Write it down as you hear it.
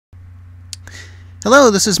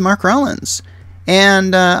Hello, this is Mark Rollins,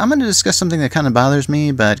 and I'm going to discuss something that kind of bothers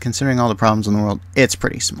me, but considering all the problems in the world, it's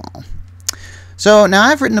pretty small. So now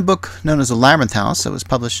I've written a book known as The Labyrinth House that was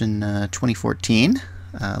published in 2014,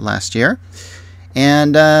 last year,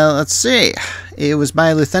 and let's see, it was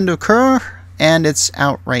by Luthendo Kerr, and it's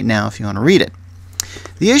out right now if you want to read it.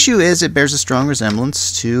 The issue is it bears a strong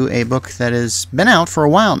resemblance to a book that has been out for a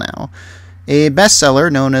while now, a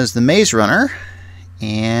bestseller known as The Maze Runner,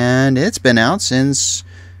 and it's been out since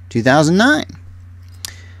 2009.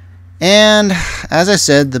 And as I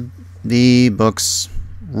said, the books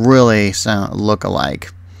really look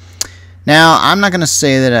alike. Now, I'm not going to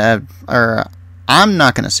say that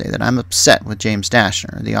I'm upset with James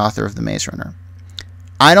Dashner, the author of The Maze Runner.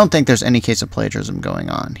 I don't think there's any case of plagiarism going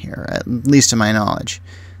on here, at least to my knowledge.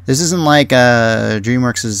 This isn't like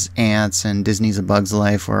DreamWorks' Antz and Disney's A Bug's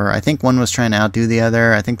Life, where I think one was trying to outdo the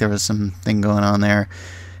other. I think there was something going on there.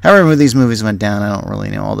 However these movies went down, I don't really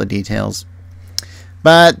know all the details.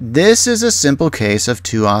 But this is a simple case of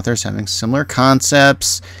two authors having similar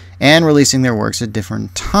concepts and releasing their works at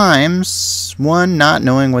different times, one not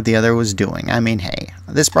knowing what the other was doing. I mean, hey,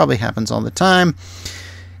 this probably happens all the time.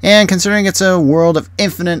 And considering it's a world of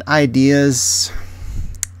infinite ideas,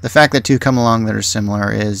 the fact that two come along that are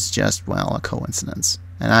similar is just, well, a coincidence.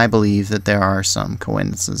 And I believe that there are some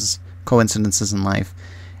coincidences in life,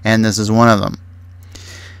 and this is one of them.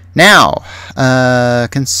 Now,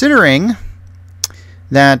 considering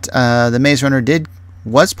that The Maze Runner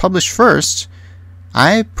was published first,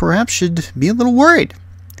 I perhaps should be a little worried.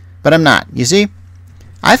 But I'm not. You see,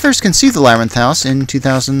 I first conceived The Labyrinth House in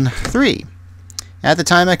 2003. At the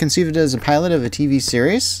time, I conceived it as a pilot of a TV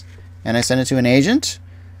series, and I sent it to an agent,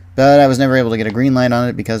 but I was never able to get a green light on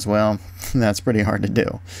it because, well, that's pretty hard to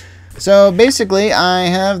do. So basically, I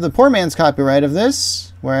have the poor man's copyright of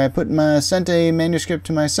this, where I sent a manuscript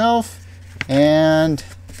to myself, and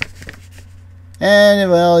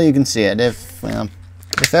well, you can see it. If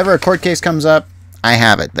ever a court case comes up, I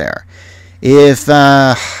have it there. If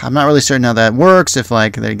I'm not really certain how that works, if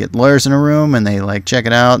like they get lawyers in a room and they like check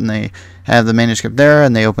it out and they have the manuscript there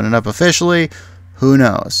and they open it up officially, who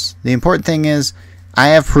knows? The important thing is I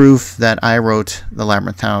have proof that I wrote The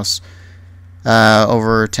Labyrinth House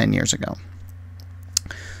over 10 years ago.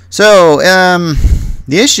 So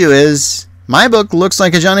the issue is my book looks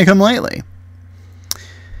like a Johnny-come-lately.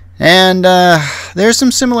 And there's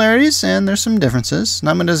some similarities and there's some differences. And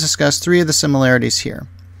I'm going to discuss three of the similarities here.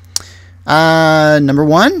 Number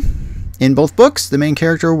one, in both books, the main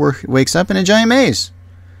character wakes up in a giant maze.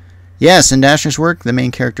 Yes, in Dashner's work, the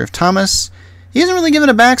main character of Thomas, he isn't really given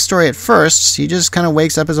a backstory at first. He just kind of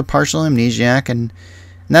wakes up as a partial amnesiac, and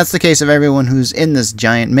that's the case of everyone who's in this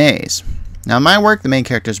giant maze. Now, in my work, the main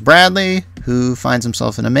character is Bradley, who finds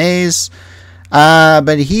himself in a maze,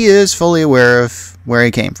 but he is fully aware of where he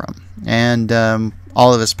came from and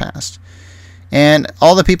all of his past. And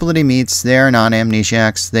all the people that he meets, they're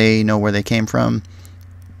non-amnesiacs. They know where they came from.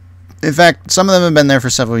 In fact, some of them have been there for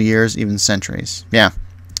several years, even centuries. Yeah,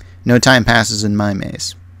 no time passes in my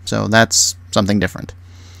maze. So that's something different.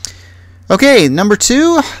 Okay, number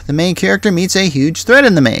two, the main character meets a huge threat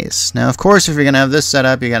in the maze. Now, of course, if you're going to have this set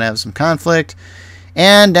up, you got to have some conflict.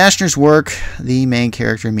 And Dashner's work, the main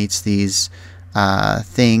character meets these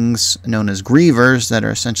things known as grievers that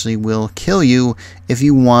are essentially will kill you if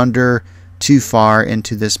you wander too far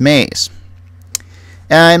into this maze.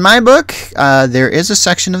 In my book, there is a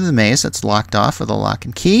section of the maze that's locked off with a lock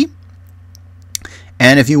and key.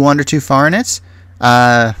 And if you wander too far in it,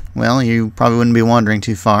 well, you probably wouldn't be wandering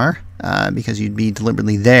too far because you'd be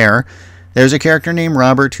deliberately there. There's a character named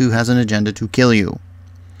Robert who has an agenda to kill you.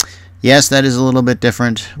 Yes, that is a little bit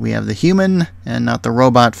different. We have the human and not the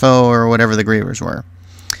robot foe or whatever the grievers were.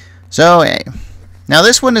 So, hey. Now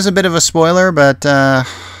this one is a bit of a spoiler, but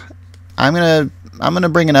I'm gonna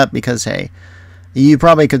bring it up because, hey, you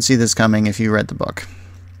probably could see this coming if you read the book.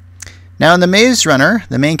 Now in The Maze Runner,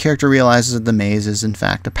 the main character realizes that the maze is in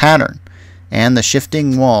fact a pattern, and the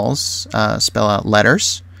shifting walls spell out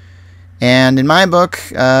letters. And in my book,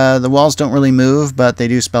 the walls don't really move, but they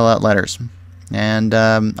do spell out letters. And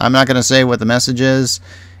I'm not going to say what the message is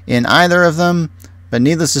in either of them, but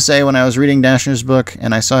needless to say, when I was reading Dashner's book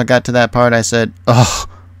and I saw it got to that part, I said, oh,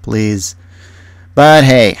 please. But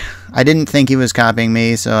hey, I didn't think he was copying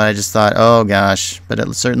me, so I just thought, oh gosh, but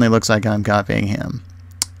it certainly looks like I'm copying him.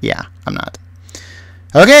 Yeah, I'm not.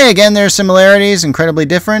 Okay, again, there's similarities, incredibly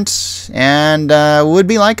different, and would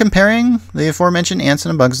be like comparing the aforementioned Antz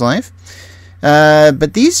and A Bug's Life.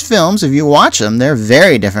 But these films, if you watch them, they're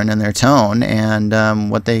very different in their tone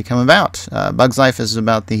and what they come about. Bug's Life is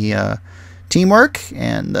about the teamwork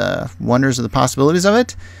and the wonders of the possibilities of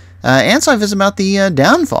it. Antz Life is about the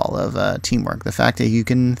downfall of teamwork, the fact that you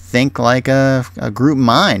can think like a group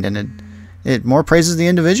mind, and it more praises the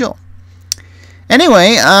individual.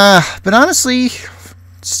 Anyway, but honestly,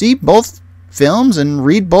 see both films and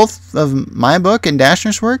read both of my book and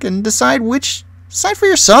Dashner's work and decide for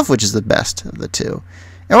yourself which is the best of the two.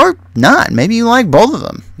 Or not. Maybe you like both of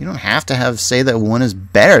them. You don't have to say that one is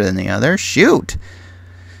better than the other. Shoot.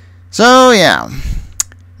 So, yeah.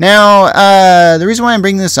 Now, the reason why I'm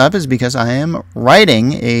bringing this up is because I am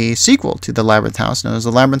writing a sequel to the Labyrinth House known as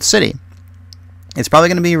the Labyrinth City. It's probably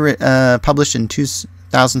going to be published in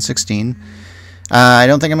 2016. I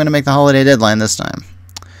don't think I'm going to make the holiday deadline this time.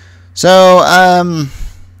 So,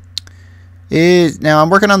 now I'm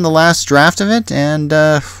working on the last draft of it, and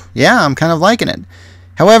yeah, I'm kind of liking it.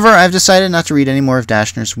 However, I've decided not to read any more of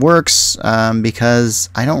Dashner's works because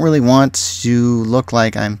I don't really want to look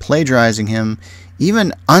like I'm plagiarizing him,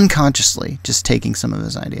 even unconsciously, just taking some of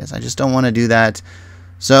his ideas. I just don't want to do that.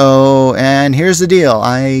 So, and here's the deal.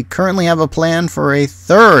 I currently have a plan for a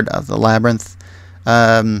third of the Labyrinth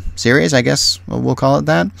series, I guess we'll call it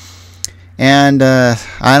that. And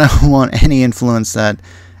I don't want any influence that...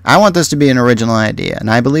 I want this to be an original idea,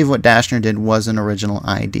 and I believe what Dashner did was an original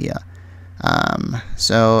idea.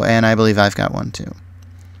 And I believe I've got one too.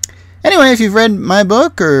 Anyway, if you've read my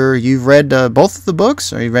book, or you've read both of the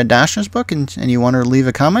books, or you've read Dashner's book, and you want to leave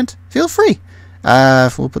a comment, feel free.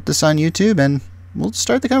 We'll put this on YouTube, and we'll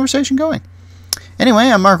start the conversation going. Anyway,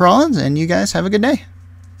 I'm Mark Rollins, and you guys have a good day.